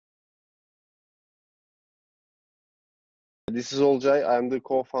This is Olcay. I'm the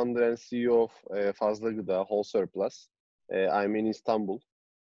co-founder and CEO of Fazla Gida Whole Surplus. I'm in Istanbul,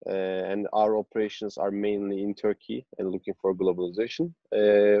 and our operations are mainly in Turkey and looking for globalization.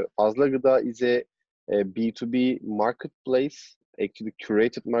 Fazla Gida is a B2B marketplace, actually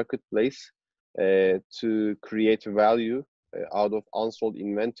curated marketplace, to create value out of unsold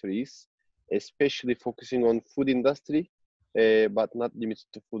inventories, especially focusing on food industry, but not limited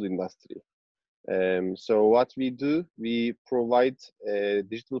to food industry. So what we do, we provide a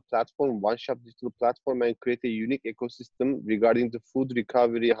digital platform, one-shop digital platform, and create a unique ecosystem regarding the food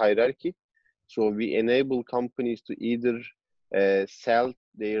recovery hierarchy. So we enable companies to either sell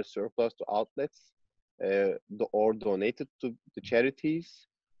their surplus to outlets, or donate it to the charities,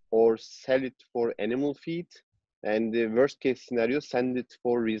 or sell it for animal feed, and the worst case scenario, send it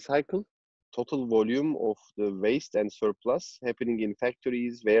for recycle. Total volume of the waste and surplus happening in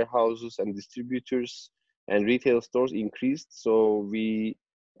factories, warehouses, and distributors and retail stores increased. So we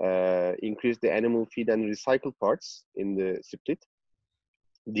increased the animal feed and recycle parts in the split,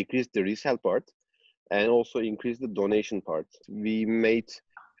 decreased the resale part, and also increased the donation part. We made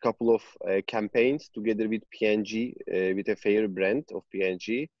a couple of campaigns together with P&G, with a fair brand of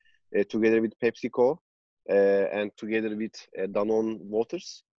P&G, together with PepsiCo, and together with Danone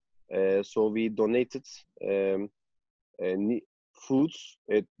Waters. So we donated foods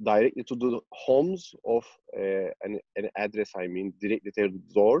directly to the homes of an address, I mean, directly to the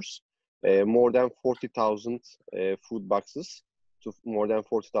doors, more than 40,000 food boxes to more than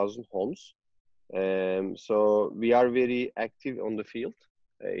 40,000 homes. So we are very active on the field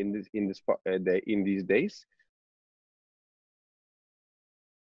in these days.